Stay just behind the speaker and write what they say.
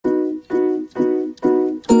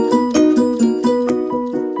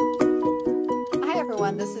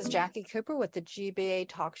Jackie Cooper with the GBA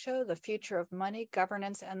Talk Show, The Future of Money,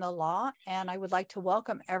 Governance, and the Law. And I would like to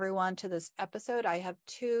welcome everyone to this episode. I have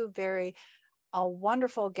two very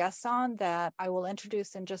wonderful guests on that I will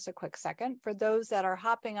introduce in just a quick second. For those that are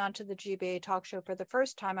hopping onto the GBA Talk Show for the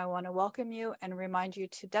first time, I want to welcome you and remind you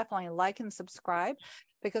to definitely like and subscribe,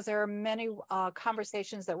 because there are many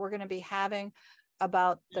conversations that we're going to be having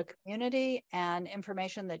about the community and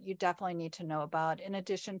information that you definitely need to know about, in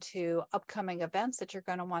addition to upcoming events that you're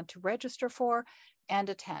going to want to register for and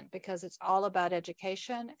attend, because it's all about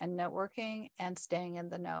education and networking and staying in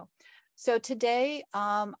the know. So today,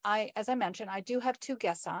 as I mentioned, I do have two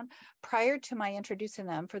guests on. Prior to my introducing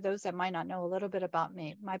them, for those that might not know a little bit about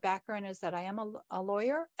me, my background is that I am a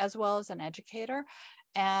lawyer as well as an educator.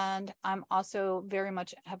 And I'm also very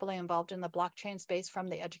much heavily involved in the blockchain space from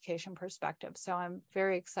the education perspective. So I'm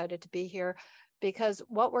very excited to be here, because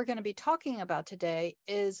what we're going to be talking about today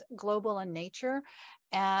is global in nature,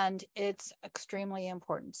 and it's extremely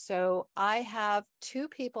important. So I have two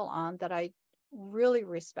people on that I really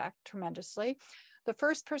respect tremendously. The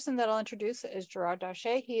first person that I'll introduce is Gerard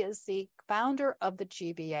Daché. He is the founder of the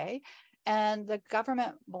GBA. And the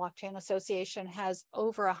Government Blockchain Association has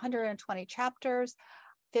over 120 chapters,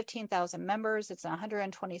 15,000 members. It's in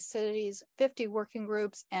 120 cities, 50 working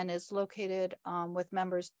groups, and is located with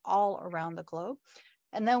members all around the globe.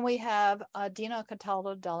 And then we have Dino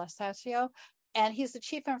Cataldo Dall'Astasio, and he's the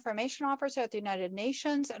Chief Information Officer at the United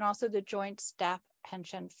Nations and also the Joint Staff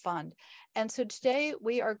Pension Fund. And so today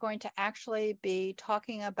we are going to actually be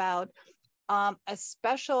talking about a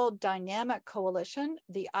special dynamic coalition,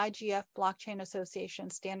 the IGF Blockchain Association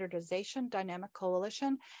Standardization Dynamic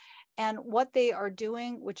Coalition, and what they are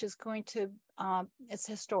doing, which is going to, it's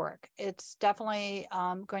historic. It's definitely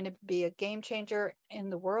going to be a game changer in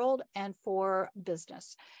the world and for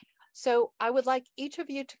business. So I would like each of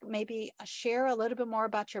you to maybe share a little bit more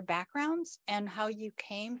about your backgrounds and how you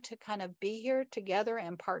came to kind of be here together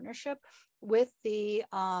in partnership with the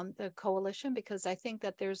coalition, because I think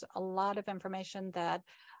that there's a lot of information that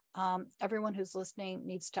everyone who's listening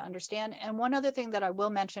needs to understand. And one other thing that I will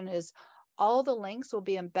mention is all the links will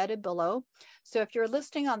be embedded below. So if you're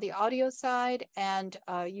listening on the audio side and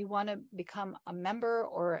you want to become a member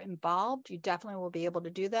or involved, you definitely will be able to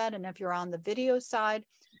do that. And if you're on the video side,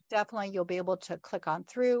 definitely you'll be able to click on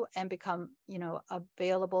through and become,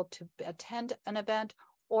 available to attend an event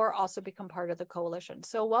or also become part of the coalition.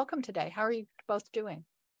 So welcome today. How are you both doing?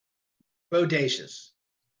 Bodacious.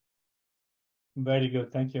 Very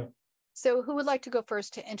good. Thank you. So who would like to go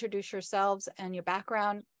first to introduce yourselves and your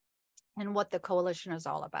background and what the coalition is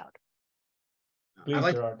all about?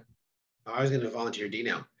 Please, Gerard. I was going to volunteer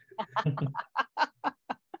Dino.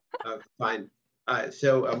 Fine.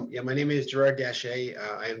 My name is Gerard Daché.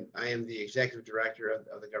 I am the executive director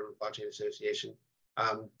of the Government Blockchain Association.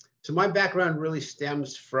 So my background really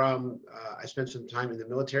stems from, I spent some time in the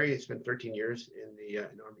military. I spent 13 years in the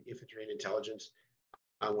Army Infantry and Intelligence.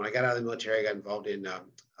 When I got out of the military, I got involved in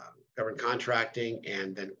government contracting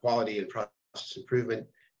and then quality and process improvement.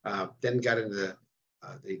 Then got into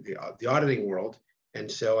the auditing world.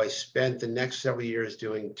 And so I spent the next several years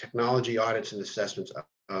doing technology audits and assessments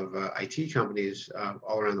of IT companies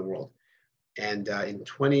all around the world. And in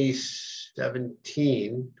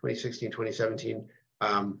 2016, 2017,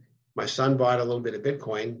 my son bought a little bit of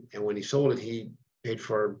Bitcoin. And when he sold it, he paid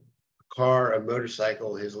for a car, a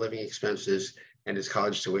motorcycle, his living expenses, and his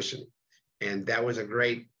college tuition. And that was a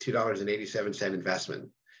great $2.87 investment.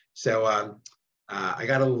 So I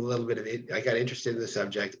got a little bit of it. I got interested in the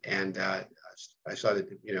subject, and I saw that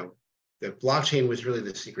the blockchain was really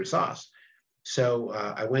the secret sauce. So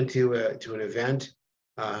I went to an event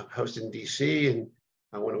hosted in DC, and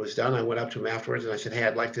when it was done, I went up to him afterwards and I said, "Hey,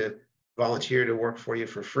 I'd like to volunteer to work for you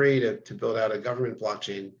for free to build out a government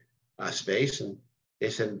blockchain space." And they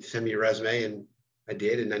said, "Send me your resume," and I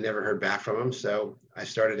did, and I never heard back from them. So I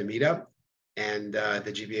started a meetup, and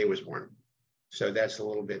the GBA was born. So that's a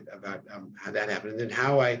little bit about how that happened, and then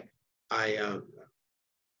how I I'll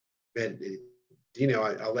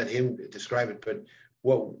let him describe it. But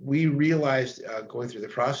what we realized going through the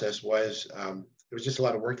process was there was just a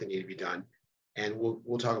lot of work that needed to be done, and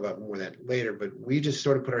we'll talk about more of that later. But we just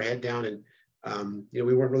sort of put our head down, and we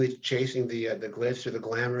weren't really chasing the glitz or the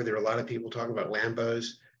glamour. There were a lot of people talking about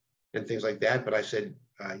Lambos and things like that. But I said,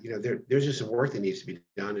 there's just some work that needs to be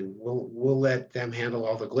done, and we'll let them handle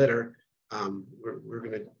all the glitter. We're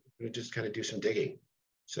gonna just kind of do some digging.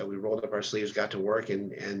 So we rolled up our sleeves, got to work,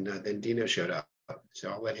 and then Dino showed up. So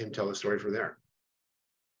I'll let him tell the story from there.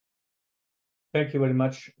 Thank you very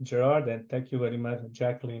much, Gerard, and thank you very much,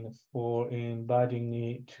 Jacqueline, for inviting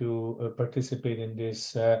me to participate in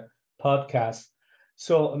this podcast.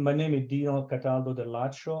 So my name is Dino Cataldo Del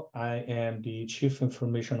Lacio. I am the Chief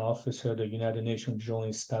Information Officer of the United Nations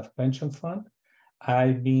Joint Staff Pension Fund.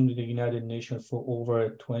 I've been with the United Nations for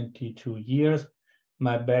over 22 years.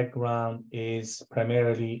 My background is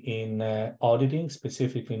primarily in auditing,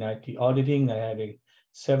 specifically in IT auditing. I have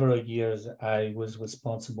several years I was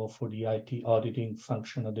responsible for the IT auditing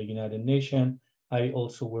function of the United Nations. I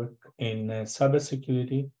also work in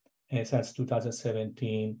cybersecurity, and since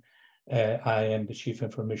 2017, I am the Chief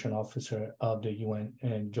Information Officer of the UN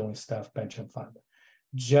and Joint Staff Pension Fund.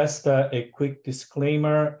 Just a quick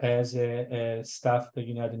disclaimer, as a staff of the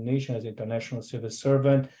United Nations, as an international civil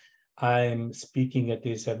servant, I'm speaking at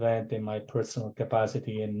this event in my personal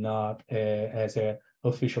capacity and not as an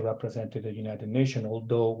official representative of the United Nations,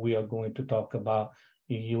 although we are going to talk about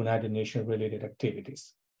the United Nations related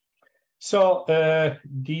activities. So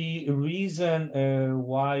the reason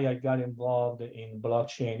why I got involved in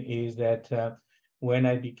blockchain is that when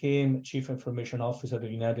I became Chief Information Officer of the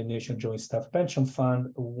United Nations Joint Staff Pension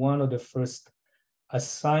Fund, one of the first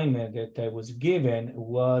assignment that I was given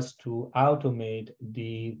was to automate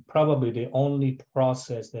probably the only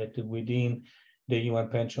process that within the UN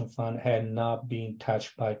Pension Fund had not been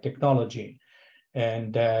touched by technology.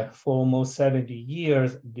 And for almost 70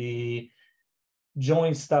 years, the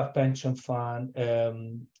Joint Staff Pension Fund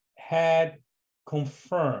had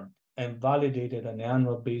confirmed and validated on an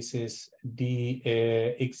annual basis the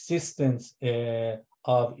existence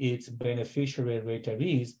of its beneficiary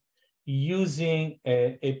retirees using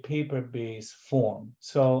a paper-based form.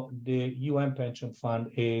 So the UN Pension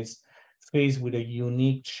Fund is faced with a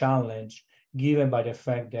unique challenge given by the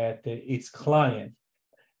fact that its clients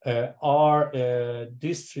are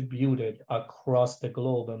distributed across the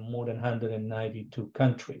globe in more than 192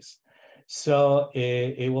 countries. So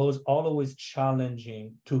it was always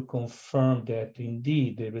challenging to confirm that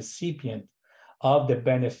indeed the recipient of the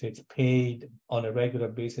benefits paid on a regular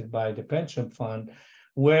basis by the pension fund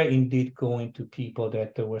were indeed going to people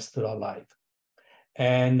that were still alive.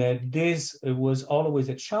 And this was always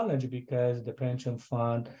a challenge because the pension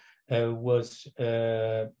fund was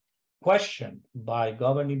questioned by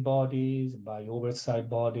governing bodies, by oversight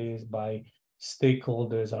bodies, by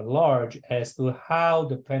stakeholders at large as to how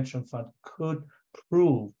the pension fund could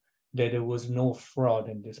prove that there was no fraud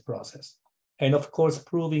in this process. And of course,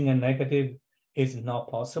 proving a negative is not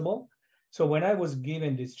possible. So when I was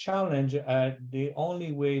given this challenge, the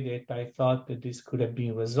only way that I thought that this could have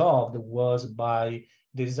been resolved was by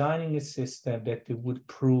designing a system that would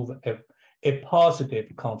prove a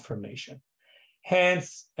positive confirmation.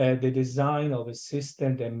 Hence, the design of a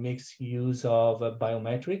system that makes use of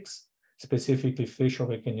biometrics, specifically facial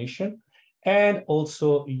recognition, and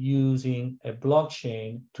also using a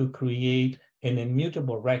blockchain to create an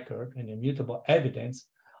immutable record, an immutable evidence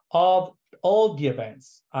of all the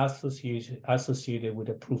events associated with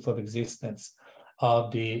the proof of existence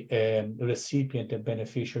of the recipient and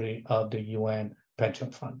beneficiary of the UN Pension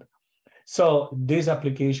Fund. So this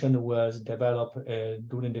application was developed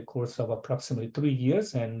during the course of approximately 3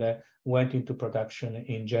 years and went into production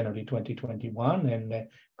in January 2021, and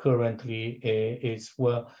currently is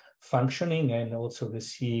well functioning and also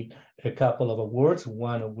received a couple of awards,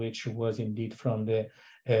 one of which was indeed from the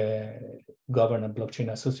Governance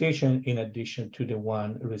Blockchain Association, in addition to the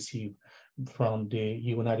one received from the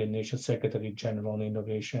United Nations Secretary General on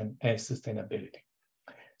Innovation and Sustainability.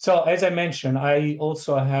 So as I mentioned, I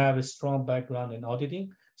also have a strong background in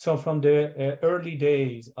auditing. So from the early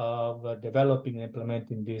days of developing and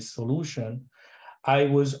implementing this solution, I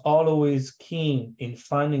was always keen in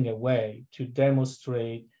finding a way to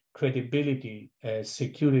demonstrate credibility,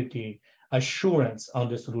 security, assurance on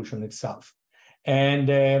the solution itself. And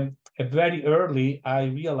very early, I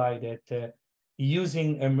realized that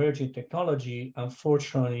using emerging technology,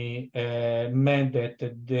 unfortunately, meant that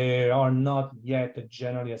there are not yet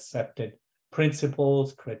generally accepted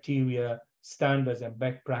principles, criteria, standards, and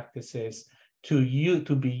best practices to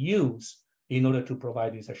be used in order to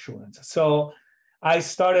provide this assurance. So I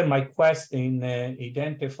started my quest in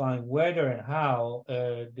identifying whether and how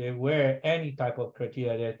there were any type of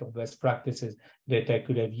criteria or best practices that I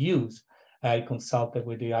could have used. I consulted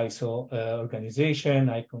with the ISO organization,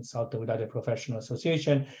 I consulted with other professional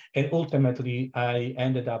associations, and ultimately I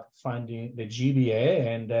ended up finding the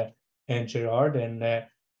GBA and Gerard, and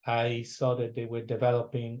I saw that they were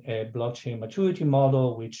developing a blockchain maturity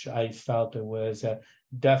model, which I felt was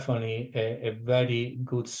definitely a very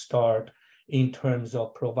good start in terms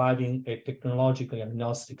of providing a technologically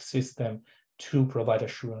agnostic system to provide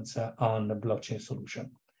assurance on the blockchain solution.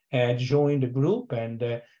 And joined the group,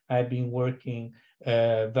 and I've been working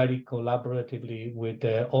very collaboratively with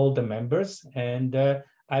all the members, and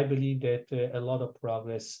I believe that a lot of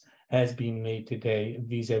progress has been made today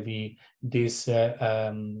vis-a-vis this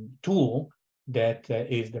tool that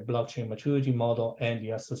is the blockchain maturity model and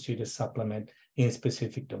the associated supplement in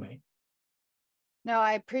specific domain. No,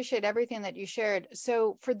 I appreciate everything that you shared.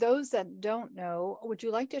 So for those that don't know, would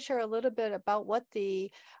you like to share a little bit about what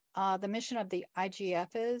the mission of the IGF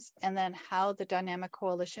is, and then how the Dynamic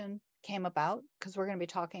Coalition came about? Because we're going to be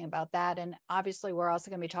talking about that. And obviously, we're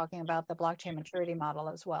also going to be talking about the blockchain maturity model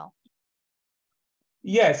as well.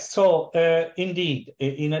 Yes, so indeed,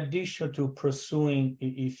 in addition to pursuing,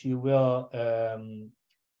 if you will,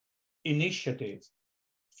 initiatives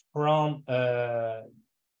from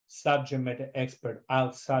subject matter experts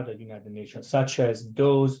outside the United Nations, such as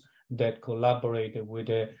those that collaborated with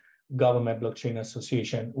the Government Blockchain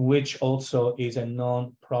Association, which also is a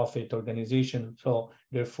non-profit organization, so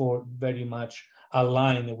therefore very much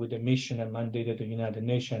aligned with the mission and mandate of the United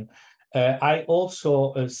Nations. I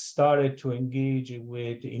also started to engage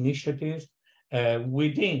with initiatives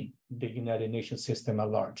within the United Nations system at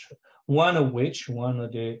large. One of which,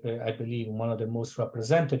 I believe, one of the most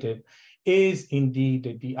representative is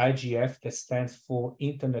indeed the IGF, that stands for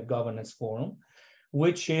Internet Governance Forum,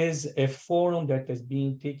 which is a forum that has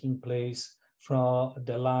been taking place for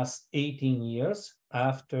the last 18 years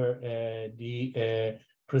after the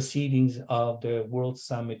proceedings of the World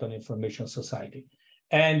Summit on Information Society.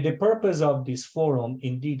 And the purpose of this forum,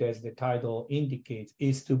 indeed, as the title indicates,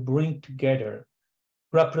 is to bring together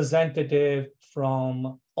representatives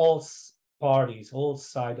from all parties, all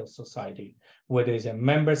sides of society, whether it's a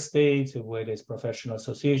member states, whether it's professional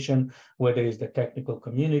association, whether it's the technical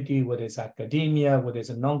community, whether it's academia, whether it's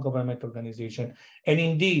a non-government organization, and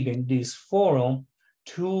indeed in this forum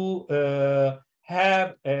to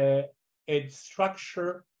have a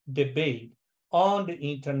structured debate on the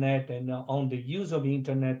internet and on the use of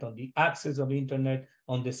internet, on the access of internet,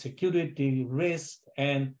 on the security risk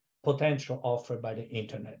and potential offered by the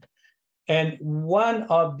internet. And one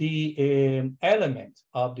of the elements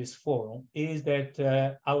of this forum is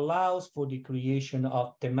that allows for the creation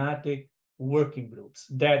of thematic working groups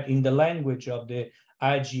that in the language of the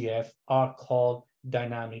IGF are called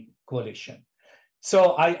Dynamic Coalition.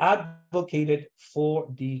 So I advocated for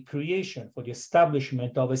the creation, for the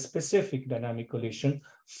establishment of a specific Dynamic Coalition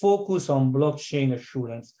focused on blockchain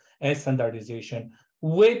assurance and standardization,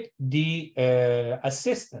 with the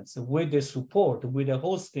assistance, with the support, with the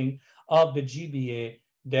hosting of the GBA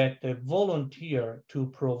that volunteer to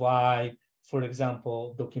provide, for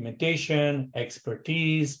example, documentation,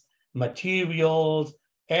 expertise, materials,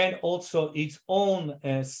 and also its own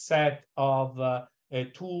set of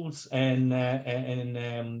tools and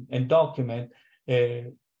document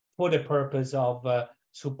for the purpose of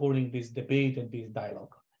supporting this debate and this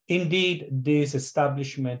dialogue. Indeed, this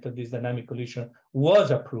establishment of this Dynamic Coalition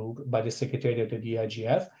was approved by the Secretariat of the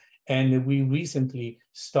IGF, and we recently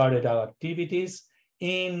started our activities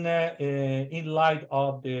in light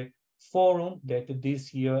of the forum that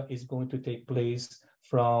this year is going to take place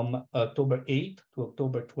from October 8th to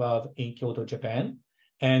October 12th in Kyoto, Japan,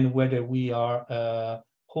 and whether we are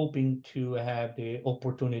hoping to have the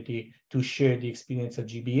opportunity to share the experience of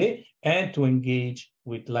GBA and to engage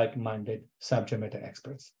with like-minded subject matter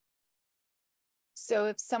experts. So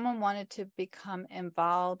if someone wanted to become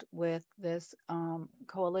involved with this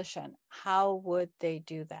coalition, how would they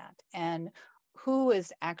do that? And who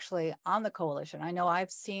is actually on the coalition? I know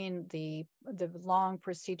I've seen the long,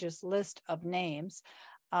 prestigious list of names,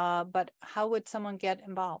 but how would someone get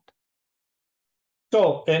involved?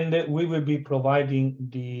 So, and we will be providing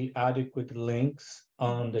the adequate links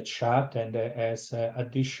on the chat and as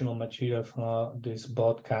additional material for this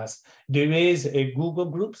broadcast. There is a Google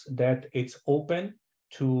Groups that it's open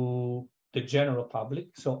to the general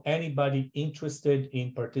public. So anybody interested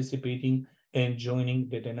in participating and joining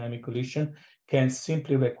the Dynamic Coalition can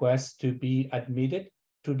simply request to be admitted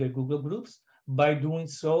to the Google Groups. By doing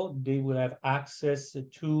so, they will have access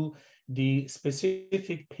to the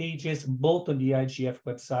specific pages, both on the IGF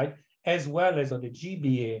website, as well as on the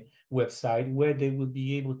GBA website, where they will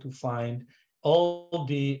be able to find all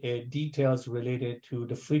the details related to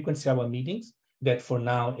the frequency of our meetings, that for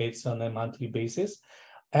now it's on a monthly basis.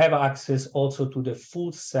 Have access also to the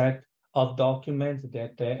full set of documents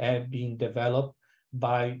that have been developed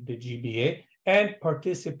by the GBA, and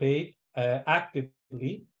participate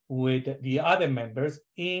actively with the other members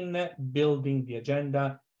in building the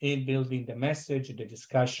agenda, in building the message, the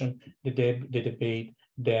discussion, the debate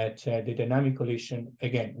that the Dynamic Coalition,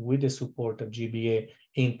 again, with the support of GBA,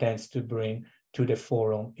 intends to bring to the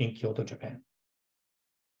forum in Kyoto, Japan.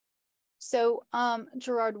 So,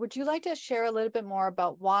 Gerard, would you like to share a little bit more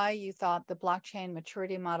about why you thought the blockchain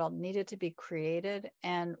maturity model needed to be created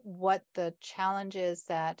and what the challenges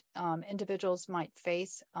that individuals might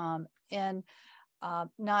face in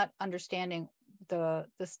not understanding the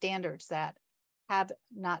standards that have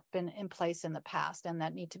not been in place in the past and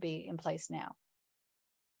that need to be in place now?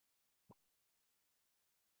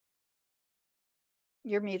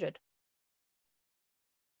 You're muted.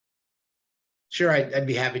 Sure, I'd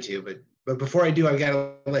be happy to, but before I do, I've got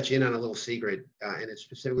to let you in on a little secret, and it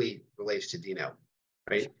specifically relates to Dino,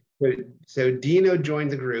 right? So Dino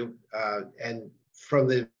joined the group, and from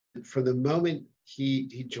the moment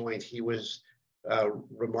he joined, he was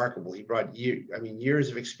remarkable. He brought years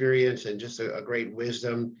of experience and just a great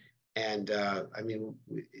wisdom, and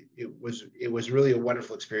it was really a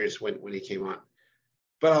wonderful experience when he came on.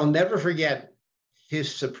 But I'll never forget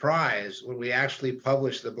his surprise when we actually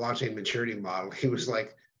published the blockchain maturity model. He was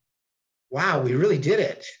like, wow, we really did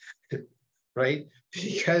it, right?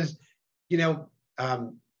 Because,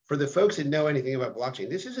 for the folks that know anything about blockchain,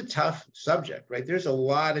 this is a tough subject, right? There's a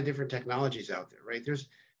lot of different technologies out there, right? There's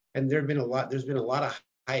been a lot of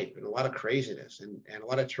hype and a lot of craziness and a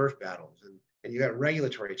lot of turf battles and you got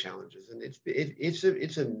regulatory challenges and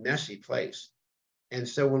it's a messy place. And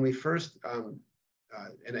so when we first,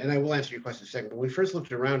 and I will answer your question in a second, but when we first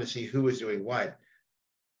looked around to see who was doing what,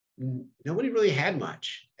 nobody really had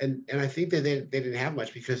much. And I think that they didn't have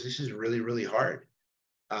much because this is really, really hard.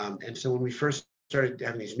 And so when we first started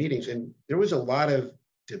having these meetings, and there was a lot of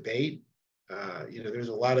debate, there's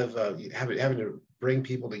a lot of having to bring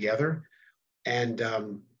people together. And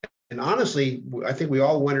honestly, I think we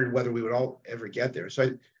all wondered whether we would all ever get there.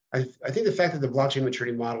 So I think the fact that the blockchain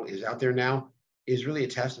maturity model is out there now is really a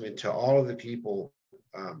testament to all of the people.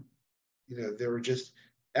 There were just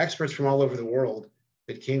experts from all over the world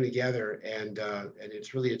that came together, and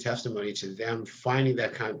it's really a testimony to them finding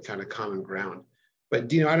that kind of common ground. But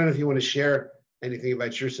Dino, I don't know if you want to share anything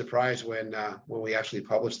about your surprise when we actually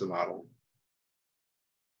published the model.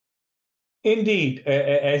 Indeed,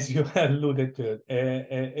 as you alluded to,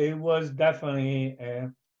 it was definitely,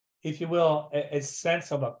 if you will, a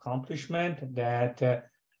sense of accomplishment that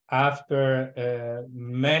after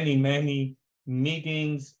many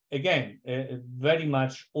meetings, again, very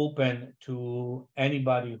much open to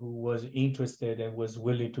anybody who was interested and was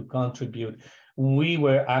willing to contribute, we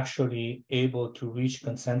were actually able to reach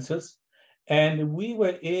consensus. And we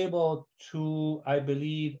were able to, I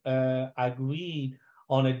believe, agree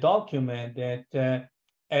on a document that,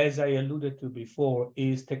 as I alluded to before,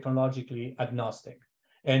 is technologically agnostic.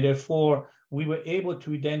 And therefore, we were able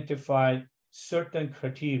to identify certain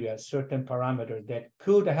criteria, certain parameters that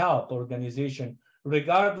could help organization,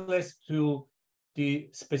 regardless to the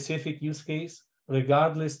specific use case,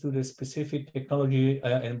 regardless to the specific technology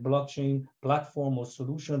and blockchain platform or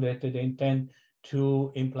solution that they intend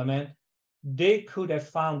to implement. They could have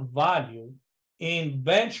found value in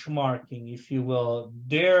benchmarking, if you will,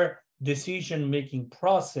 their decision-making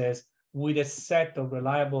process with a set of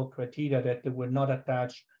reliable criteria that were not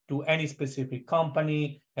attached to any specific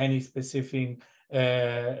company, any specific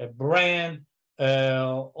brand,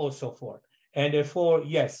 or so forth. And therefore,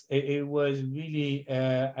 yes, it was really,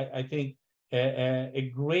 I think,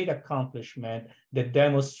 a great accomplishment that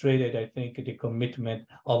demonstrated, I think, the commitment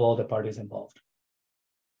of all the parties involved.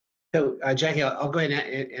 So, Jackie, I'll go ahead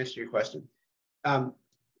and answer your question.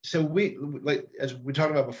 So as we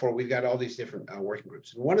talked about before, we've got all these different working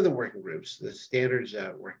groups. And one of the working groups, the standards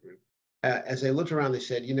working group, as they looked around, they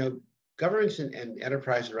said, governments and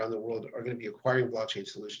enterprises around the world are going to be acquiring blockchain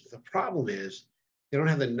solutions. The problem is they don't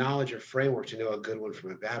have the knowledge or framework to know a good one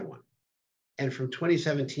from a bad one. And from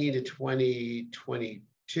 2017 to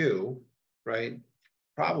 2022, right,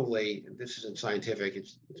 probably, this isn't scientific,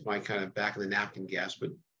 it's my kind of back of the napkin guess,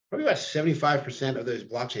 but probably about 75% of those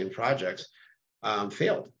blockchain projects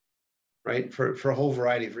failed, right, for a whole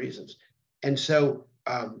variety of reasons. And so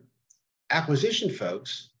acquisition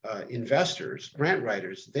folks, investors, grant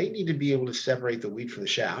writers, they need to be able to separate the wheat from the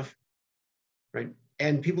chaff, right?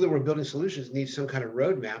 And people that were building solutions need some kind of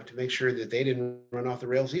roadmap to make sure that they didn't run off the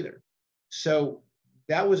rails either. So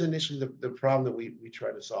that was initially the problem that we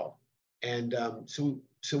tried to solve. And so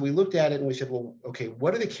we looked at it and we said, well, okay,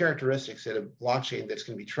 what are the characteristics that a blockchain that's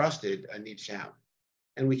going to be trusted needs to have?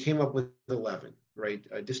 And we came up with 11, right?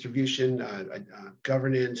 Distribution,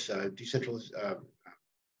 governance, decentralized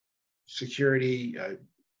security,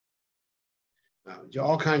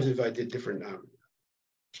 all kinds of different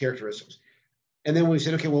characteristics. And then we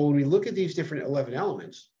said, okay, well, when we look at these different 11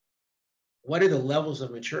 elements, what are the levels of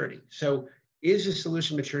maturity? So is the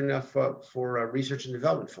solution mature enough for research and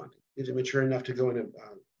development funding? Is it mature enough to go into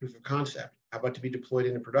proof of concept? How about to be deployed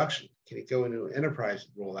into production? Can it go into an enterprise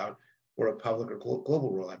rollout or a public or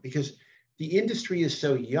global rollout? Because the industry is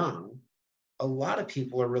so young, a lot of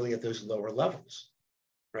people are really at those lower levels,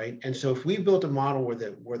 right? And so if we built a model where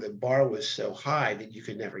the bar was so high that you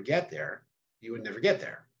could never get there, you would never get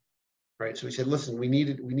there, right? So we said, listen, we need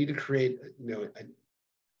to create,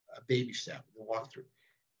 a baby step, a walkthrough.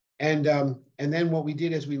 And then what we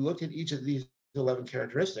did is we looked at each of these 11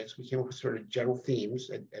 characteristics. We came up with sort of general themes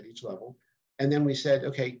at each level. And then we said,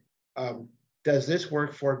 okay, does this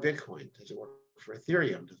work for Bitcoin? Does it work for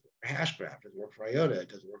Ethereum? Does it work for Hashgraph? Does it work for IOTA?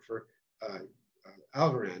 Does it work for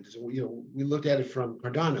Algorand? Does it, we looked at it from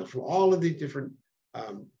Cardano, from all of the different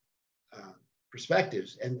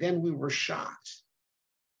perspectives. And then we were shocked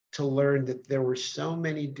to learn that there were so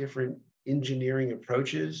many different engineering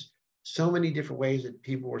approaches, so many different ways that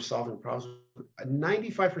people were solving problems.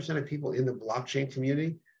 95% of people in the blockchain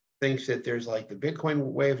community thinks that there's like the Bitcoin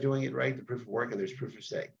way of doing it, right? The proof of work, and there's proof of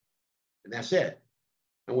stake. And that's it.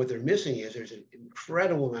 And what they're missing is there's an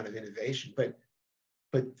incredible amount of innovation, but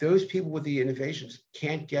those people with the innovations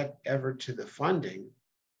can't get ever to the funding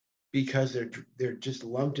because they're just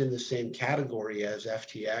lumped in the same category as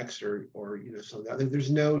FTX or something other.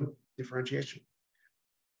 There's no differentiation.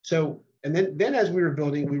 So, and then as we were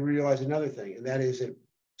building, we realized another thing, and that is that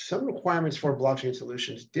some requirements for blockchain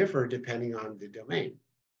solutions differ depending on the domain.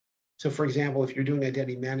 So, for example, if you're doing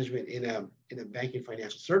identity management in a banking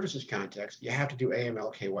financial services context, you have to do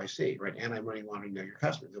AML KYC, right? Anti-money laundering, know your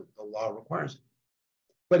customer. The law requires it.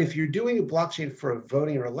 But if you're doing a blockchain for a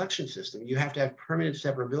voting or election system, you have to have permanent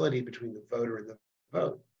separability between the voter and the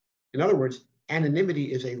vote. In other words,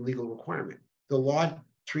 anonymity is a legal requirement. The law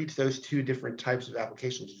treats those two different types of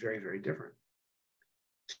applications very, very different.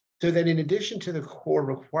 So then in addition to the core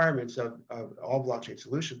requirements of all blockchain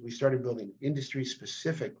solutions, we started building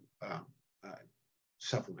industry-specific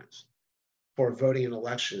supplements for voting and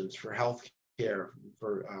elections, for healthcare,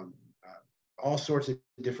 for all sorts of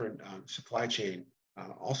different supply chain,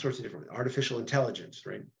 all sorts of different artificial intelligence,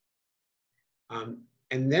 right?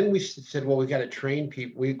 And then we said, well, we got to train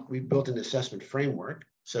people. We built an assessment framework.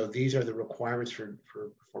 So these are the requirements for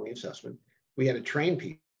performing assessment. We had to train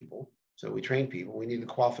people. So we trained people. We need a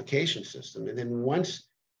qualification system. And then once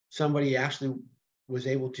somebody actually was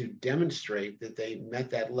able to demonstrate that they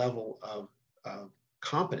met that level of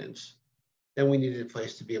competence, then we needed a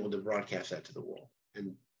place to be able to broadcast that to the world.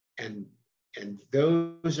 And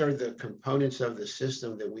those are the components of the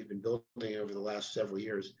system that we've been building over the last several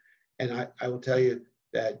years. And I will tell you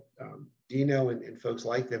that Dino and folks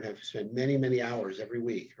like them have spent many, many hours every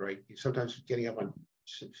week, right? Sometimes getting up on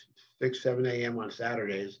 6, 7 a.m. on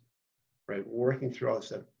Saturdays, right? Working through all this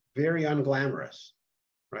stuff. Very unglamorous,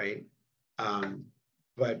 right?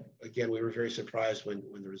 But again, we were very surprised when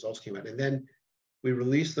the results came out. And then we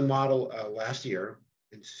released the model last year.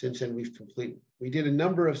 And since then, we did a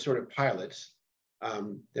number of sort of pilots.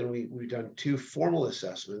 Then we've done 2 formal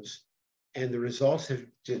assessments, and the results have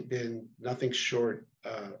been nothing short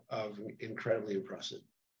of incredibly impressive.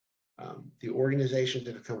 The organizations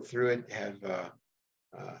that have come through it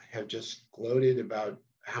have just gloated about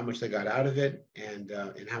how much they got out of it and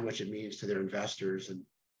how much it means to their investors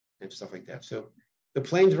and stuff like that. So the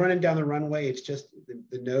plane's running down the runway. It's just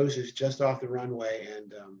the nose is just off the runway,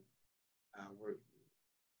 and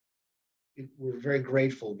we're very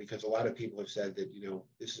grateful because a lot of people have said that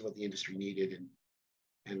this is what the industry needed,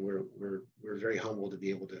 and we're very humbled to be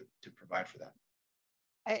able to provide for that.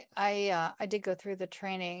 I did go through the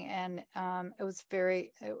training, and it was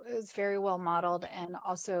very well modeled, and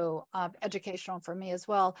also educational for me as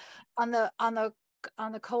well. On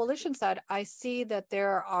the coalition side, I see that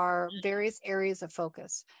there are various areas of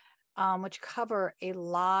focus, which cover a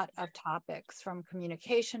lot of topics, from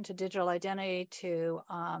communication to digital identity to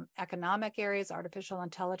economic areas, artificial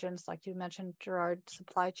intelligence, like you mentioned, Gerard,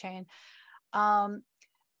 supply chain.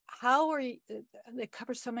 How are you, it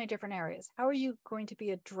covers so many different areas. How are you going to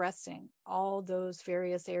be addressing all those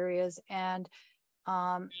various areas? And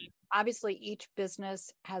obviously each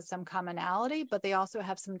business has some commonality, but they also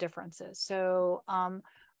have some differences. So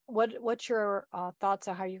what's your thoughts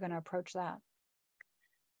on how you're going to approach that?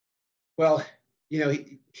 Well,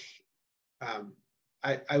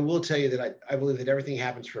 I will tell you that I believe that everything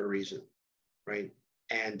happens for a reason, right?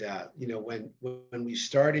 And when we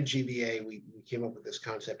started GBA, we came up with this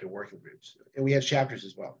concept of working groups, and we had chapters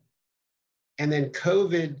as well. And then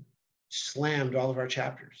COVID slammed all of our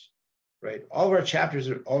chapters, right? All of our chapters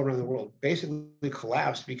all around the world basically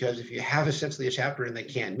collapsed, because if you have essentially a chapter and they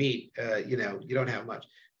can't meet, you don't have much.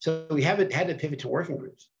 So we had to pivot to working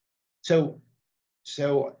groups. So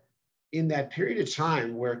in that period of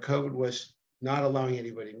time where COVID was not allowing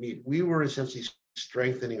anybody to meet. We were essentially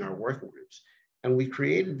strengthening our working groups. And we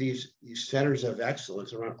created these centers of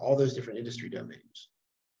excellence around all those different industry domains,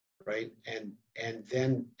 right? And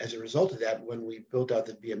then as a result of that, when we built out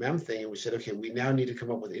the BMM thing and we said, okay, we now need to come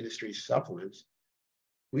up with industry supplements,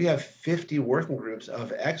 we have 50 working groups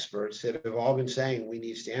of experts that have all been saying we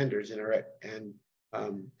need standards and are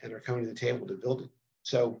coming to the table to build it.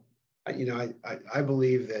 So, I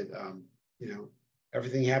believe that,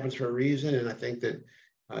 everything happens for a reason. And I think that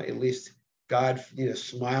at least God,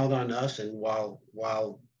 smiled on us. And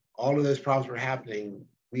while all of those problems were happening,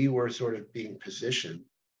 we were sort of being positioned.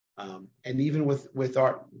 And even with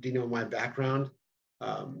our, my background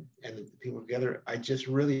and the people together, I just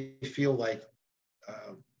really feel like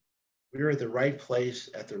we were at the right place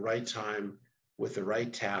at the right time with the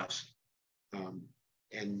right task.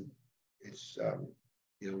 And it's,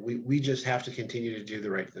 we just have to continue to do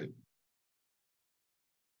the right thing.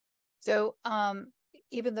 So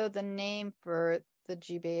even though the name for the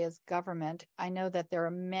GBA is government, I know that there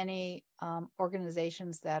are many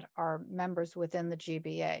organizations that are members within the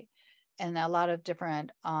GBA and a lot of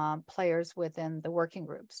different players within the working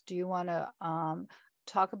groups. Do you want to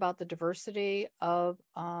talk about the diversity of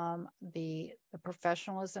the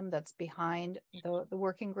professionalism that's behind the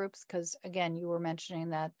working groups? Because again, you were mentioning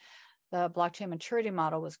that the blockchain maturity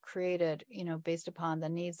model was created, based upon the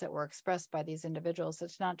needs that were expressed by these individuals.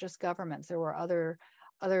 It's not just governments. There were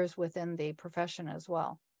others within the profession as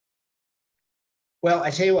well. Well, I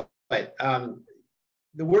tell you what,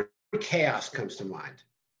 the word chaos comes to mind,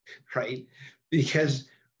 right? Because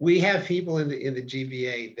we have people in the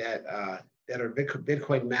GBA that are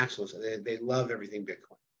Bitcoin maximalists. They love everything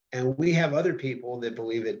Bitcoin. And we have other people that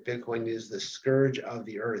believe that Bitcoin is the scourge of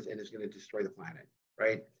the earth and is going to destroy the planet,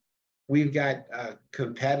 right? We've got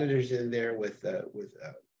competitors in there with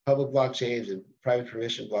public blockchains and private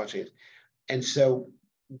permission blockchains. And so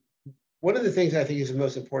one of the things I think is the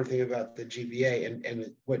most important thing about the GBA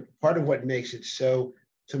and what part of what makes it so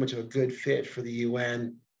much of a good fit for the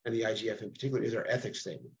UN and the IGF in particular is our ethics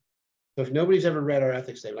statement. So if nobody's ever read our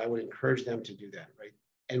ethics statement, I would encourage them to do that, right?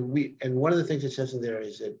 And one of the things it says in there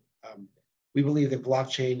is that we believe that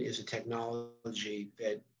blockchain is a technology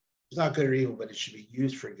that is not good or evil, but it should be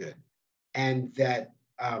used for good. And that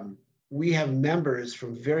we have members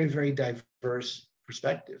from very, very diverse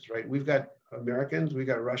perspectives, right? We've got Americans, we've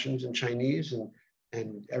got Russians and Chinese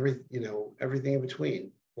and everything in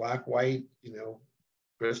between, black, white,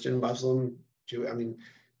 Christian, Muslim, Jew. I mean,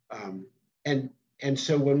 and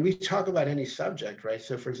so when we talk about any subject, right?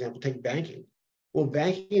 So for example, take banking. Well,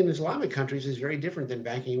 banking in Islamic countries is very different than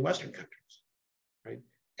banking in Western countries, right?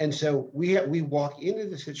 And so we walk into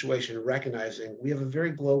the situation recognizing we have a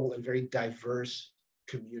very global and very diverse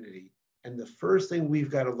community. And the first thing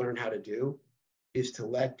we've got to learn how to do is to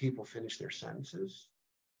let people finish their sentences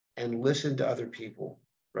and listen to other people,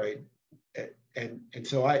 right? And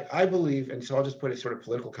so I believe, and so I'll just put a sort of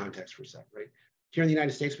political context for a second, right? Here in the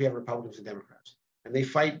United States, we have Republicans and Democrats, and they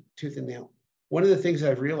fight tooth and nail. One of the things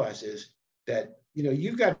I've realized is that,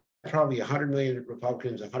 you've got probably 100 million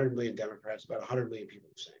Republicans, 100 million Democrats, about 100 million people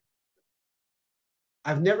the same.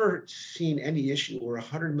 I've never seen any issue where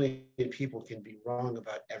 100 million people can be wrong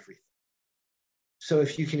about everything. So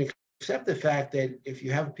if you can accept the fact that if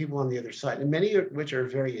you have people on the other side, and many of which are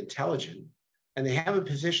very intelligent, and they have a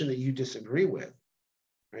position that you disagree with,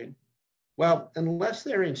 right? Well, unless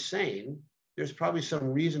they're insane, there's probably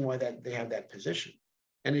some reason why they have that position.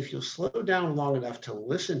 And if you'll slow down long enough to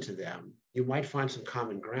listen to them, you might find some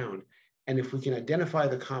common ground. And if we can identify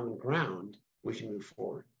the common ground, we can move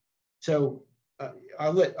forward. So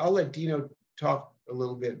I'll let Dino talk a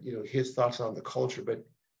little bit, his thoughts on the culture, but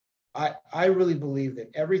I really believe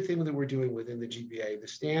that everything that we're doing within the GBA, the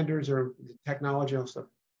standards or the technology and stuff,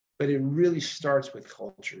 but it really starts with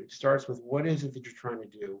culture. It starts with what is it that you're trying to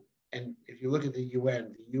do? And if you look at the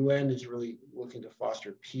UN is really looking to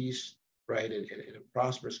foster peace, right, and a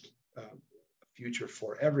prosperous future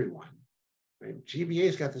for everyone. Right?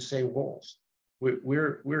 GBA's got the same goals.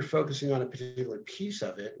 We're focusing on a particular piece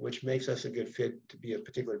of it, which makes us a good fit to be a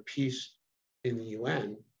particular piece in the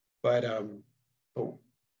UN. But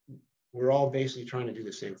we're all basically trying to do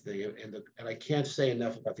the same thing. And I can't say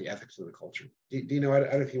enough about the ethics of the culture. Dino, I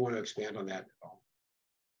don't know if you want to expand on that at all.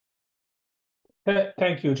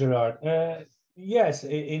 Thank you, Gerard. Yes,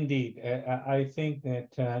 indeed. I think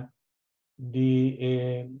that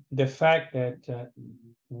the fact that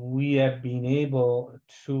we have been able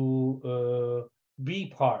to be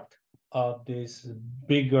part of this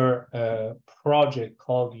bigger project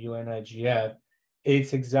called UNIGF,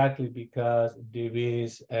 it's exactly because there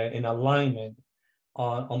is an alignment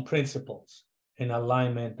on principles. in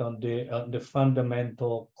alignment on the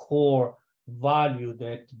fundamental core value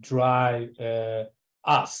that drive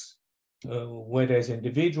us, whether as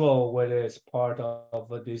individual, whether as part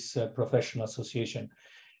of this professional association.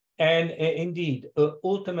 And indeed,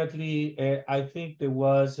 ultimately, I think there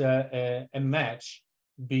was a match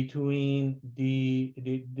between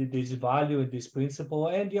this value and this principle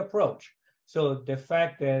and the approach. So the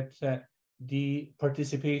fact that the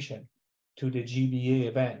participation to the GBA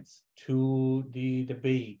events, to the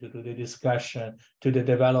debate, to the discussion, to the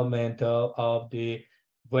development of the,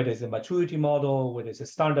 whether it's a maturity model, whether it's a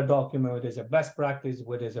standard document, whether it's a best practice,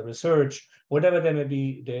 whether it's a research, whatever there may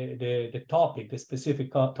be the topic, the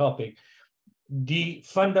specific topic, the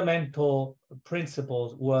fundamental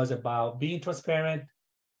principles was about being transparent,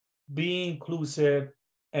 being inclusive,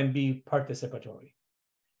 and be participatory.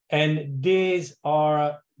 And these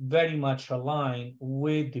are very much aligned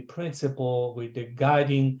with the principle, with the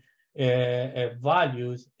guiding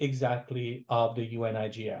values exactly of the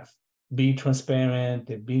UNIGF. Be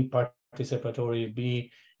transparent, be participatory,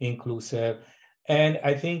 be inclusive. And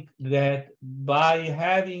I think that by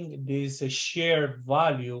having this shared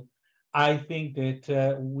value, I think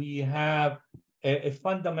that we have a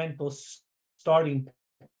fundamental starting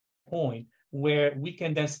point where we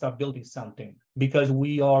can then start building something, because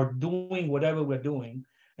we are doing whatever we're doing,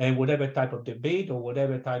 and whatever type of debate or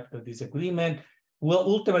whatever type of disagreement will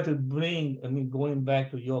ultimately bring, I mean, going back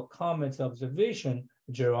to your comments, observation,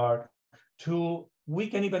 Gerard, we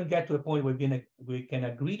can even get to a point where we can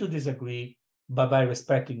agree to disagree, but by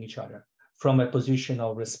respecting each other from a position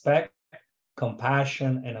of respect,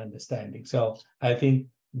 compassion, and understanding. So I think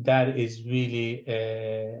that is really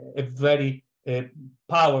a very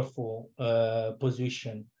powerful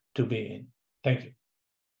position to be in. Thank you.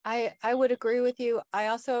 I would agree with you. I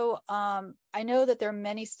also, I know that there are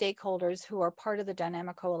many stakeholders who are part of the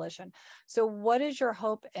Dynamic Coalition. So what is your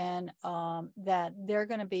hope in that they're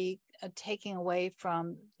going to be taking away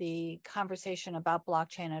from the conversation about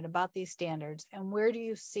blockchain and about these standards? And where do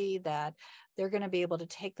you see that they're going to be able to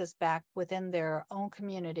take this back within their own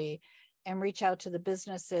community and reach out to the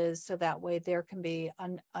businesses, so that way there can be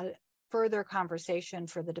a further conversation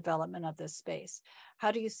for the development of this space?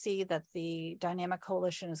 How do you see that the Dynamic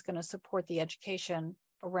Coalition is going to support the education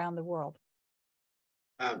around the world?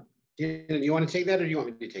 Do you want to take that, or do you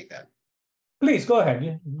want me to take that? Please go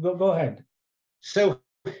ahead. Go ahead. So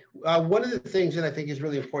one of the things that I think is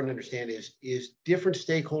really important to understand is different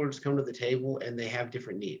stakeholders come to the table and they have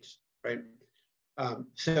different needs, right?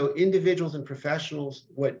 So individuals and professionals,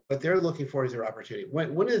 what they're looking for is their opportunity.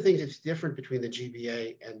 One of the things that's different between the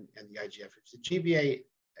GBA and the IGF is the GBA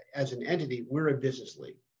as an entity, we're a business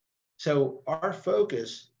league. So our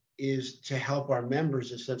focus is to help our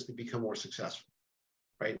members essentially become more successful,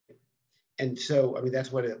 right? And so, I mean,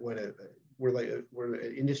 that's we're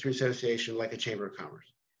an industry association, like a chamber of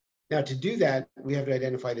commerce. Now, to do that, we have to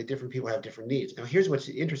identify that different people have different needs. Now, here's what's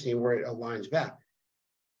interesting, where it aligns back.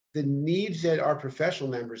 The needs that our professional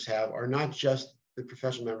members have are not just the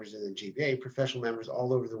professional members in the GBA. Professional members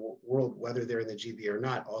all over the world, whether they're in the GBA or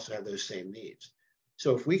not, also have those same needs.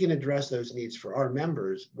 So if we can address those needs for our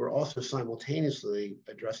members, we're also simultaneously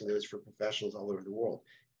addressing those for professionals all over the world.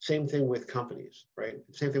 Same thing with companies, right?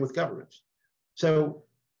 Same thing with governments. So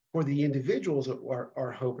for the individuals,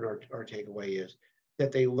 our hope and our takeaway is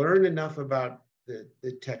that they learn enough about the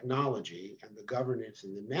technology and the governance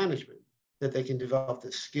and the management that they can develop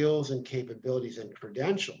the skills and capabilities and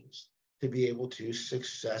credentials to be able to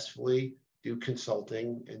successfully do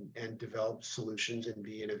consulting and develop solutions and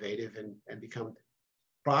be innovative and become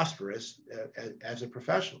prosperous as a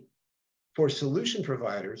professional. For solution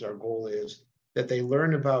providers, our goal is that they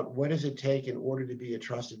learn about what does it take in order to be a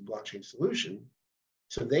trusted blockchain solution,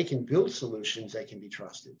 so they can build solutions that can be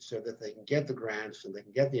trusted, so that they can get the grants and they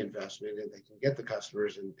can get the investment and they can get the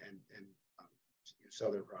customers and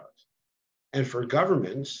sell their products. And for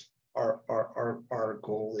governments, our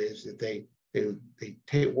goal is that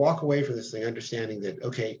they walk away from this thing understanding that,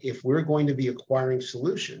 okay, if we're going to be acquiring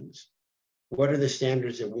solutions, what are the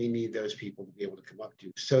standards that we need those people to be able to come up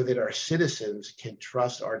to, so that our citizens can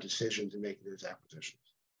trust our decisions in making those acquisitions?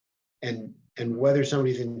 And whether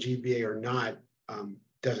somebody's in GBA or not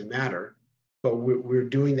doesn't matter, but we're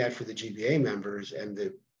doing that for the GBA members, and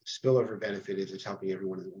the spillover benefit is it's helping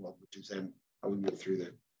everyone in the world, which is then how we move through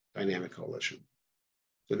the Dynamic Coalition.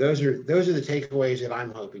 So those are the takeaways that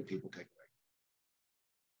I'm hoping people take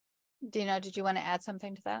away. Dino, did you want to add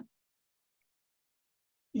something to that?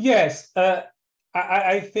 Yes,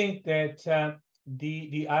 I think that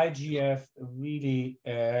the IGF really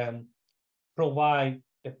provide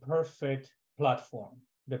the perfect platform,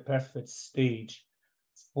 the perfect stage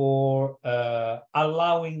for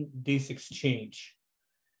allowing this exchange.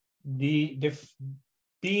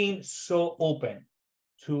 Being so open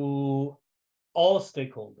to all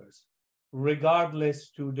stakeholders,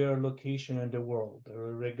 regardless to their location in the world,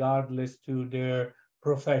 regardless to their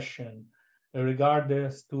profession,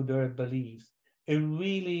 regardless to their beliefs, it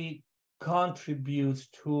really contributes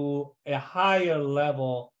to a higher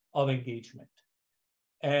level of engagement.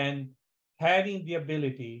 And having the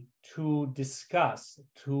ability to discuss,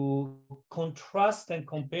 to contrast and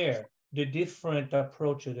compare the different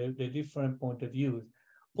approaches, the different point of views,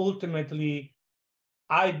 ultimately,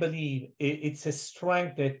 I believe it's a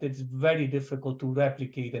strength that it's very difficult to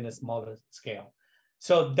replicate in a smaller scale.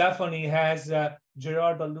 So definitely, as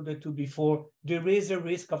Gerard alluded to before, there is a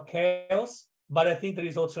risk of chaos, but I think there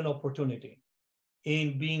is also an opportunity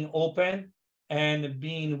in being open and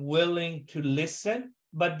being willing to listen.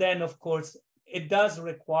 But then, of course, it does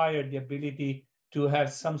require the ability to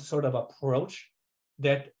have some sort of approach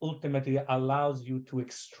that ultimately allows you to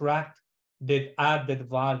extract the added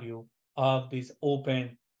value of this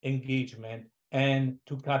open engagement and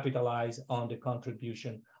to capitalize on the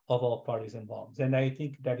contribution of all parties involved. And I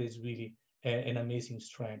think that is really an amazing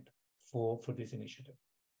strength for this initiative.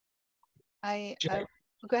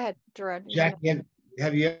 Go ahead, Gerard. Jack,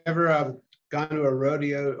 have you ever gone to a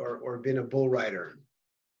rodeo or been a bull rider?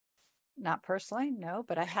 Not personally, no,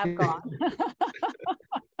 but I have gone.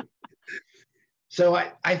 So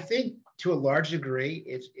I think to a large degree,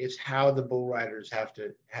 it's how the bull riders have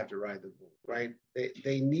to ride the bull, right?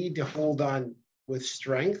 They need to hold on with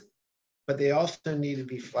strength, but they also need to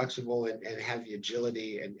be flexible and have the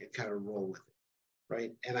agility and kind of roll with it,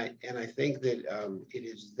 right? And I think that it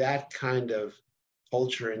is that kind of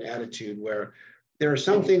culture and attitude where there are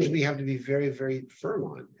some things we have to be very, very firm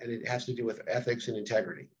on, and it has to do with ethics and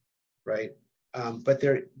integrity, right? But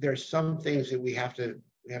there are some things that we have to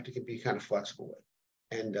be kind of flexible with.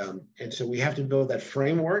 And so we have to build that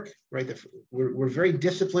framework, right? We're very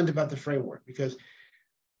disciplined about the framework, because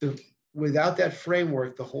without that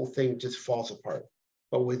framework, the whole thing just falls apart.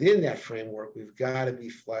 But within that framework, we've got to be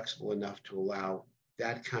flexible enough to allow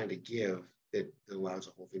that kind of give that allows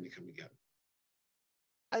the whole thing to come together.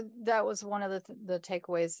 That was one of the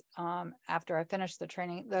takeaways after I finished the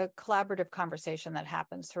training. The collaborative conversation that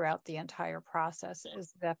happens throughout the entire process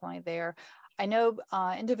is definitely there. I know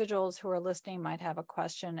individuals who are listening might have a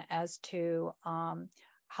question as to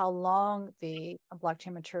how long the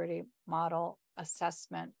blockchain maturity model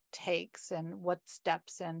assessment takes and what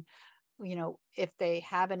steps, and if they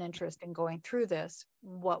have an interest in going through this,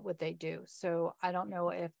 what would they do? So I don't know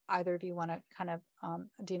if either of you want to kind of,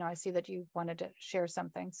 Dino, I see that you wanted to share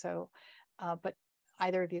something. So, but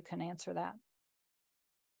either of you can answer that.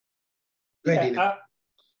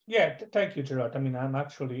 Thank you, Gerard. I mean, I'm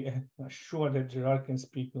actually sure that Gerard can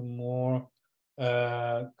speak more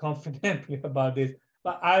confidently about this,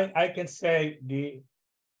 but I can say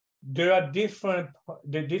there are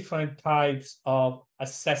different types of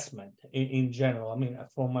assessment in general. I mean,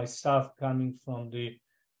 for myself, coming from the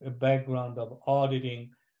background of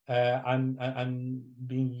auditing, I'm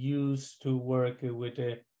being used to work with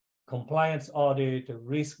a compliance audit, a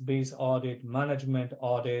risk-based audit, management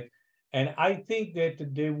audit. And I think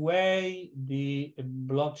that the way the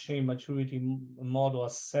blockchain maturity model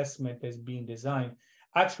assessment is being designed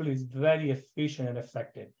actually is very efficient and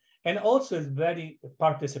effective. And also is very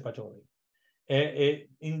participatory.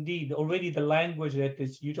 Indeed, already the language that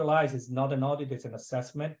is utilized is not an audit, it's an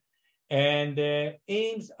assessment, and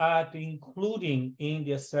aims at including in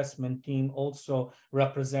the assessment team also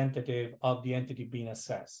representative of the entity being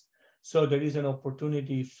assessed. So there is an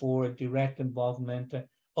opportunity for direct involvement,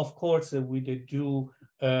 of course, with the due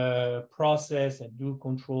process and due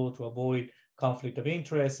control to avoid conflict of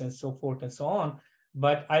interest and so forth and so on.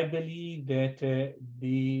 But I believe that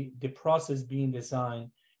the process being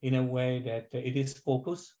designed in a way that it is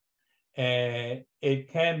focused, it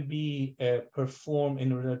can be performed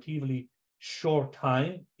in a relatively short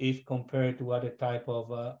time if compared to other type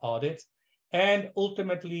of audits. And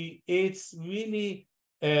ultimately, it's really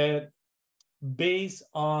based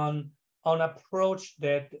on an approach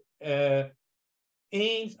that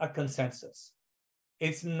aims at consensus.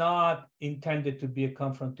 It's not intended to be a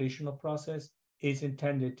confrontational process. It's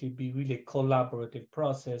intended to be really a collaborative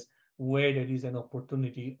process where there is an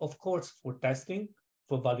opportunity, of course, for testing,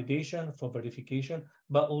 for validation, for verification,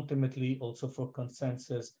 but ultimately also for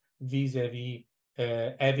consensus vis-a-vis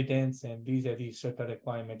evidence and vis-a-vis certain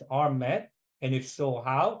requirements are met, and if so,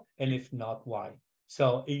 how, and if not, why.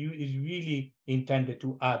 So it is really intended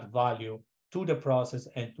to add value to the process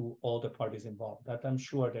and to all the parties involved. That I'm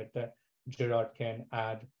sure that Gerard can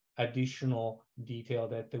add additional detail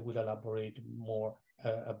that they would elaborate more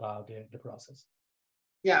about the process.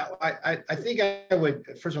 Yeah, I think I would,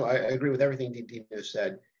 first of all, I agree with everything Dino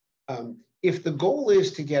said. If the goal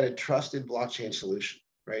is to get a trusted blockchain solution,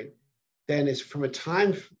 right, then it's from a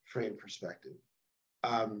time frame perspective.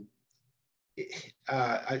 I'm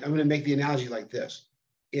going to make the analogy like this.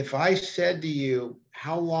 If I said to you,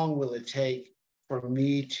 how long will it take for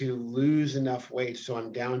me to lose enough weight so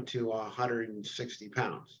I'm down to 160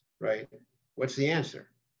 pounds, right? What's the answer?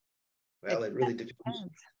 Well, it really depends.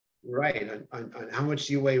 Right, on how much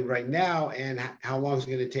do you weigh right now, and how long is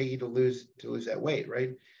it going to take you to lose that weight,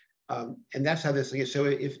 right? And that's how this thing is. So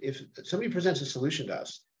if somebody presents a solution to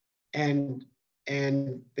us, and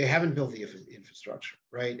they haven't built the infrastructure,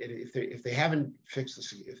 right? And if they haven't fixed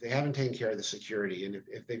if they haven't taken care of the security, and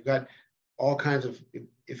if they've got all kinds of,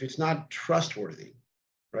 if it's not trustworthy,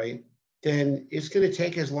 right, then it's going to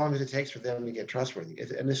take as long as it takes for them to get trustworthy.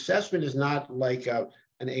 An assessment is not like an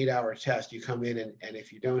 8-hour test. You come in and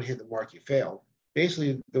if you don't hit the mark, you fail.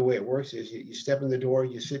 Basically, the way it works is you step in the door,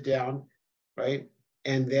 you sit down, right?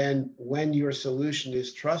 And then when your solution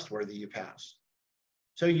is trustworthy, you pass.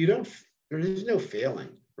 So there is no failing,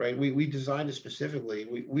 right? We designed it specifically.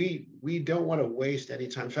 We don't want to waste any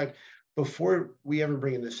time. In fact, before we ever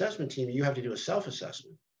bring an assessment team, you have to do a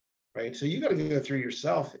self-assessment, right? So you got to go through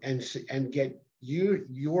yourself and get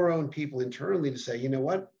your own people internally to say, you know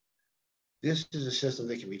what? This is a system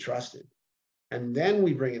that can be trusted. And then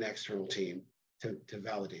we bring an external team to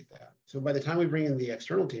validate that. So by the time we bring in the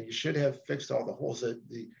external team, you should have fixed all the holes.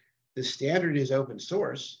 The standard is open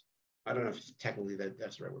source. I don't know if technically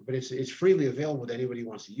that's the right word, but it's freely available to anybody who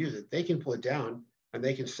wants to use it. They can pull it down and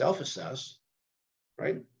they can self-assess,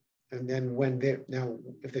 right? And then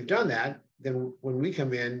if they've done that, then when we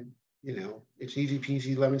come in, it's easy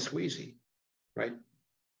peasy lemon squeezy, right?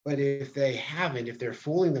 But if they haven't, if they're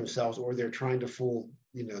fooling themselves or they're trying to fool,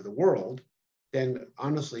 the world, then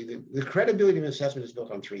honestly, the credibility of an assessment is built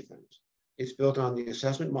on three things. It's built on the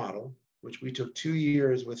assessment model, which we took 2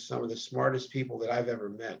 years with some of the smartest people that I've ever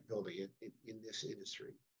met building it in this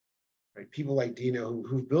industry, right? People like Dino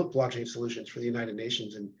who've built blockchain solutions for the United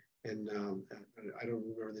Nations and I don't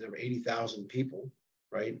remember the number, 80,000 people,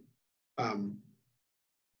 right?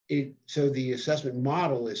 So the assessment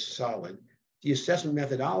model is solid. The assessment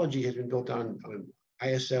methodology has been built on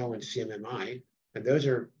ISO and CMMI, and those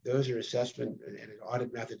are assessment and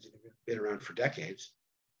audit methods that have been around for decades.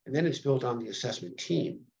 And then it's built on the assessment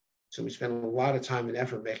team. So we spend a lot of time and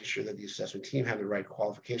effort making sure that the assessment team have the right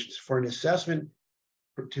qualifications. For an assessment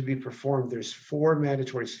to be performed, there's 4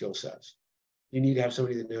 mandatory skill sets. You need to have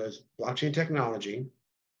somebody that knows blockchain technology,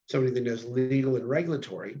 somebody that knows legal and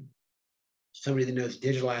regulatory, somebody that knows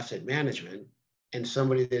digital asset management, and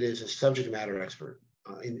somebody that is a subject matter expert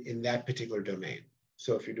in that particular domain.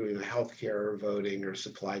 So if you're doing a healthcare or voting or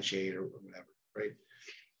supply chain or whatever, right?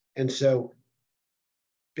 And so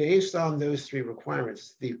based on those 3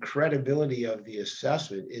 requirements, the credibility of the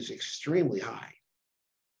assessment is extremely high.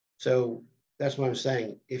 So that's what I'm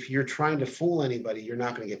saying. If you're trying to fool anybody, you're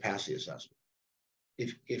not going to get past the assessment.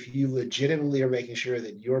 If you legitimately are making sure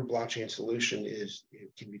that your blockchain solution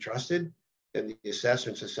can be trusted, then the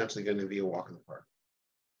assessment's essentially going to be a walk in the park.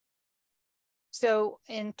 So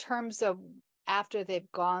in terms of after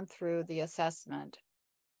they've gone through the assessment,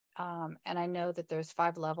 and I know that there's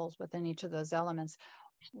 5 levels within each of those elements,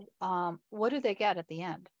 what do they get at the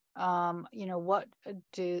end? What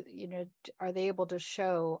are they able to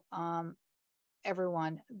show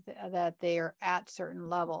everyone that they are at certain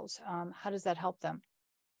levels? How does that help them?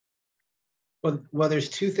 Well, there's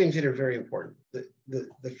 2 things that are very important.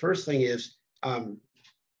 The first thing is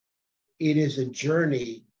it is a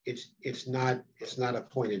journey. It's not a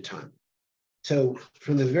point in time. So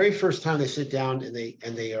from the very first time they sit down and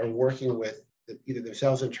they are working with either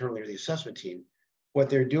themselves internally or the assessment team, what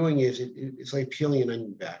they're doing is it's like peeling an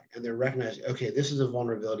onion back, and they're recognizing, okay, this is a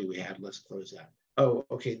vulnerability we had. Let's close that. Oh,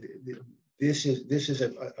 okay, this is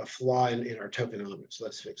a flaw in our tokenomics.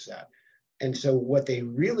 Let's fix that. And so what they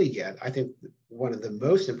really get, I think one of the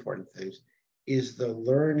most important things is the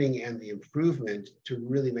learning and the improvement to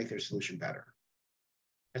really make their solution better.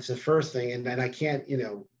 That's the first thing. And then I can't,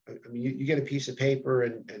 you get a piece of paper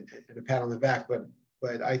and a pat on the back, but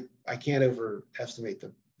I can't overestimate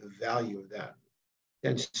the value of that.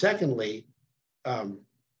 And secondly,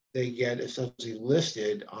 they get essentially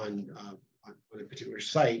listed on a particular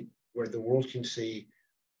site where the world can see,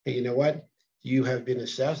 hey, you know what? You have been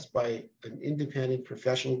assessed by an independent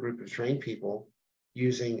professional group of trained people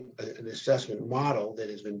using an assessment model that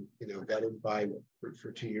has been vetted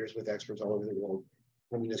for 2 years with experts all over the world,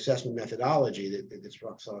 and an assessment methodology that's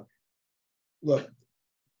rock solid. Look,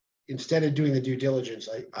 instead of doing the due diligence,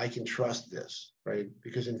 I can trust this, right?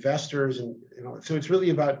 Because investors and, so it's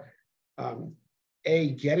really about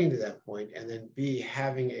A, getting to that point, and then B,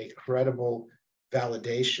 having a credible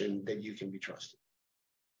validation that you can be trusted.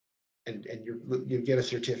 And you get a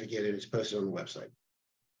certificate and it's posted on the website.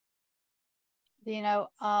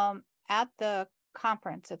 At the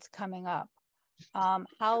conference that's coming up,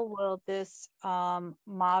 how will this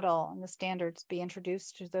model and the standards be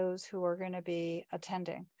introduced to those who are going to be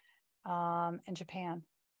attending in Japan?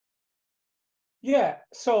 Yeah,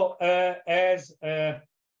 so as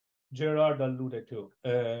Gerard alluded to,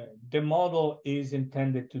 the model is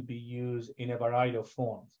intended to be used in a variety of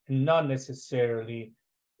forms, not necessarily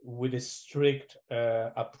with a strict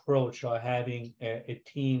approach or having a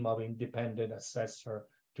team of independent assessor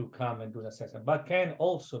to come and do an assessment, but can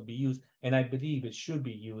also be used, and I believe it should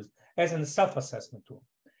be used as a self-assessment tool.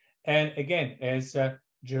 And again, as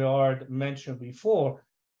Gerard mentioned before,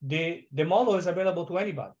 the model is available to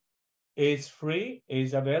anybody. It's free,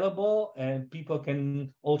 it's available, and people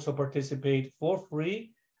can also participate for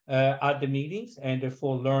free at the meetings and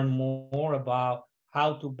therefore learn more about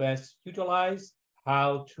how to best utilize,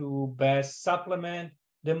 how to best supplement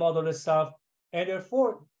the model itself. And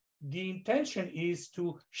therefore, the intention is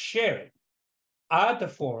to share it at the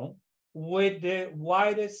forum with the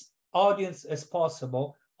widest audience as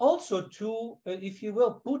possible, also to, if you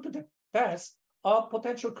will, put to the test of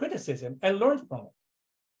potential criticism and learn from it,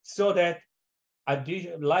 so that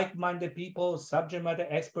like-minded people, subject matter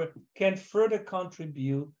experts, can further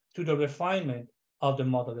contribute to the refinement of the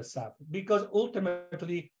model itself. Because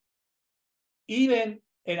ultimately, even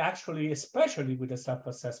and actually, especially with the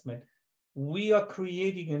self-assessment, we are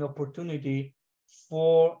creating an opportunity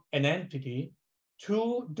for an entity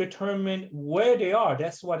to determine where they are.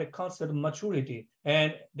 That's why the concept of maturity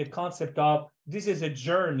and the concept of this is a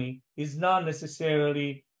journey is not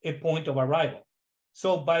necessarily a point of arrival.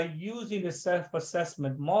 So by using the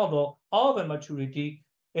self-assessment model of a maturity,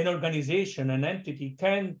 an organization, an entity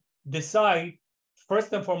can decide,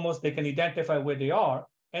 first and foremost, they can identify where they are,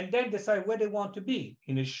 and then decide where they want to be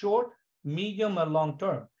in a short, medium, and long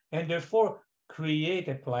term, and therefore create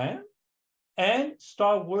a plan and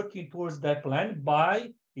start working towards that plan by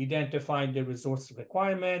identifying the resource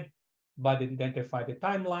requirement, by identifying the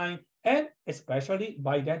timeline, and especially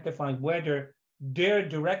by identifying whether their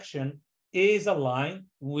direction is aligned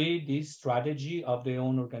with the strategy of their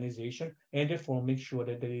own organization, and therefore make sure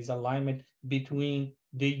that there is alignment between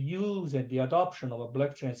the use and the adoption of a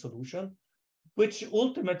blockchain solution, which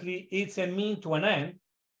ultimately it's a mean to an end,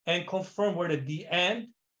 and confirm whether the end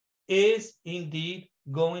is indeed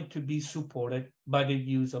going to be supported by the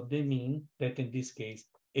use of the mean that in this case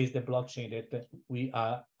is the blockchain that we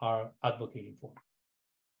are advocating for.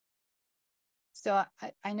 So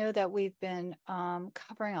I know that we've been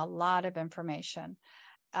covering a lot of information,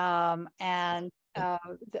 and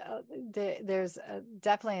there's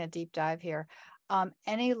definitely a deep dive here.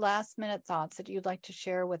 Any last minute thoughts that you'd like to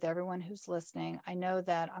share with everyone who's listening? I know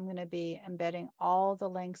that I'm going to be embedding all the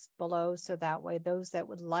links below, so that way those that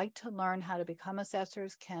would like to learn how to become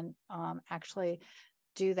assessors can actually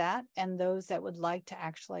do that, and those that would like to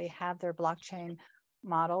actually have their blockchain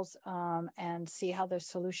models and see how their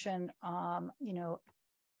solution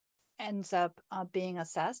ends up being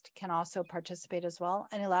assessed can also participate as well.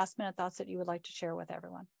 Any last minute thoughts that you would like to share with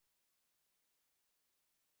everyone?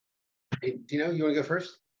 Hey, Dino, you want to go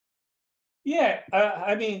first? Yeah,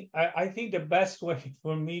 I mean, I think the best way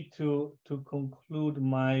for me to conclude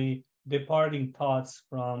my departing thoughts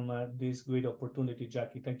from this great opportunity,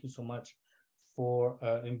 Jackie, thank you so much for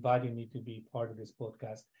inviting me to be part of this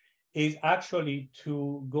podcast, is actually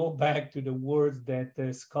to go back to the words that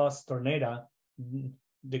Scott Stornetta,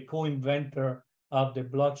 the co-inventor of the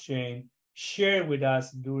blockchain, shared with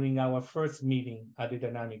us during our first meeting at the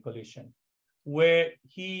Dynamic Coalition, where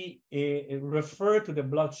he referred to the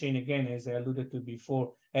blockchain, again, as I alluded to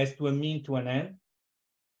before, as to a mean to an end.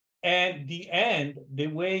 And the end, the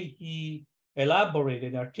way he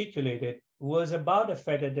elaborated, articulated, was about the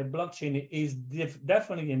fact that the blockchain is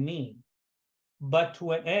definitely a mean, but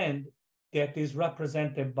to an end that is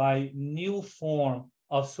represented by new form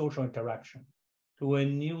of social interaction, to a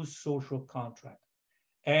new social contract.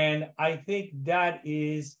 And I think that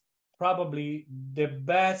is probably the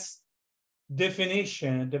best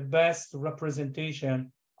definition, the best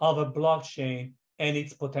representation of a blockchain and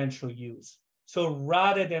its potential use. So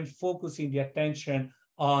rather than focusing the attention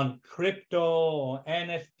on crypto, on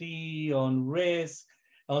NFT, on risk,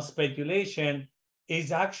 on speculation,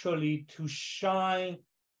 is actually to shine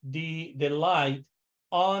the light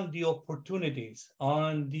on the opportunities,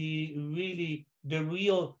 on the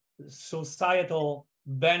real societal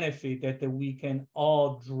benefit that we can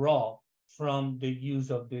all draw from the use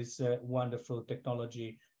of this wonderful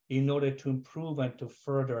technology in order to improve and to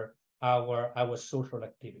further our social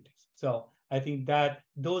activities. So I think that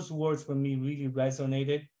those words for me really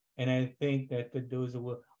resonated, and I think that those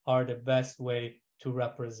are the best way to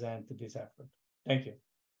represent this effort. Thank you.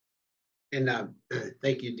 And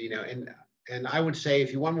thank you, Dino. And I would say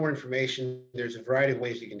if you want more information, there's a variety of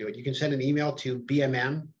ways you can do it. You can send an email to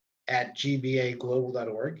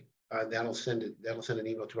bmm@gbaglobal.org. That'll send an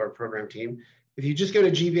email to our program team. If you just go to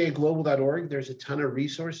gbaglobal.org, there's a ton of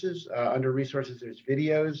resources. Under resources, there's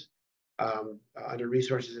videos. Under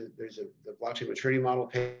resources, there's the blockchain maturity model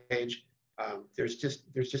page. There's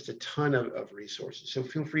just a ton of resources. So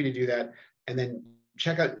feel free to do that, and then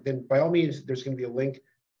check out. Then by all means, there's going to be a link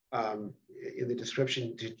in the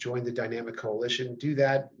description to join the Dynamic Coalition. Do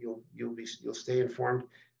that. You'll stay informed.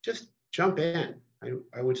 Just jump in.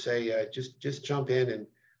 I would say just jump in, and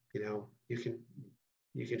you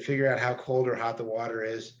can figure out how cold or hot the water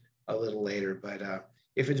is a little later. But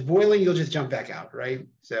if it's boiling, you'll just jump back out, right?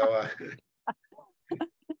 So.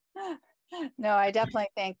 No, I definitely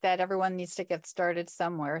think that everyone needs to get started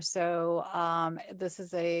somewhere. So this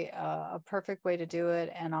is a perfect way to do it.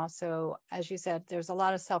 And also, as you said, there's a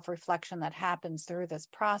lot of self-reflection that happens through this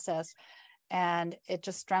process, and it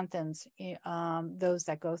just strengthens those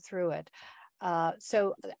that go through it.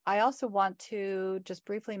 So I also want to just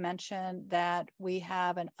briefly mention that we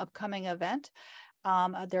have an upcoming event.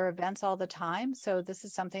 There are events all the time. So this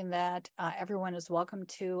is something that everyone is welcome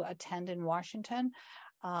to attend in Washington.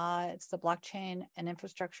 It's the Blockchain and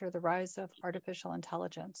Infrastructure, the Rise of Artificial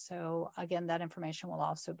Intelligence. So again, that information will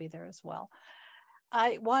also be there as well.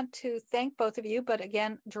 I want to thank both of you, but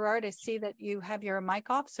again, Gerard, I see that you have your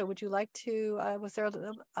mic off. So would you like to, was there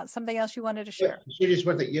something else you wanted to share? Yeah, just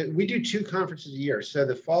one thing. Yeah, we do 2 conferences a year. So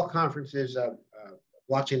the fall conference is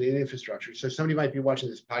Blockchain and Infrastructure. So somebody might be watching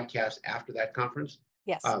this podcast after that conference.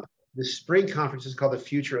 Yes. The spring conference is called The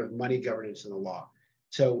Future of Money, Governance, and the Law.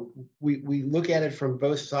 So we look at it from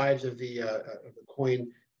both sides of the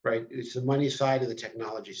coin, right? It's the money side and the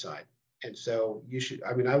technology side. And so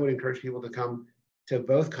I would encourage people to come to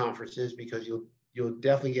both conferences, because you'll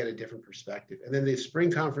definitely get a different perspective. And then the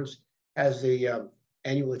spring conference has the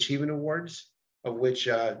annual achievement awards, of which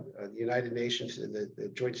the United Nations and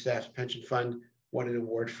the Joint Staffs Pension Fund won an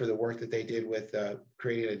award for the work that they did with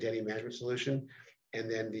creating an identity management solution.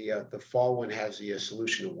 And then the fall one has the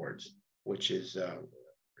solution awards, which is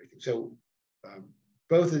so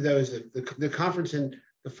both of those. The conference in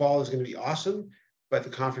the fall is going to be awesome, but the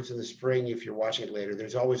conference in the spring, if you're watching it later,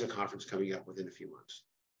 there's always a conference coming up within a few months.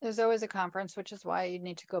 There's always a conference, which is why you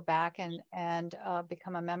need to go back and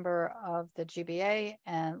become a member of the GBA,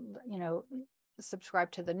 and subscribe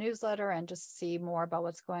to the newsletter and just see more about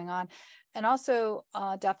what's going on. And also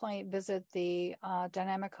definitely visit the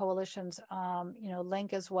Dynamic Coalition's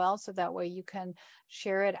link as well, so that way you can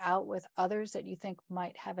share it out with others that you think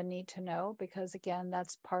might have a need to know, because again,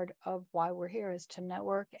 that's part of why we're here, is to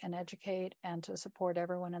network and educate and to support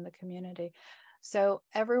everyone in the community. So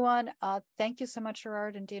everyone, thank you so much,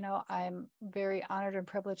 Gerard and Dino. I'm very honored and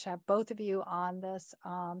privileged to have both of you on this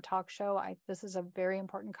talk show. This is a very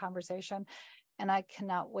important conversation, and I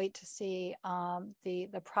cannot wait to see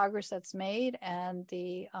the progress that's made, and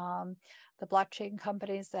the blockchain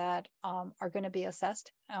companies that are going to be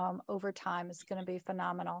assessed over time. Is going to be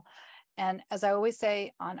phenomenal. And as I always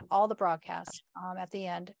say on all the broadcasts, at the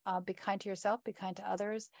end, be kind to yourself, be kind to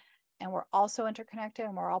others. And we're also interconnected,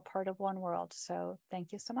 and we're all part of one world. So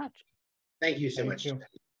thank you so much. Thank you so much. You.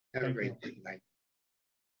 Have a great day. Bye.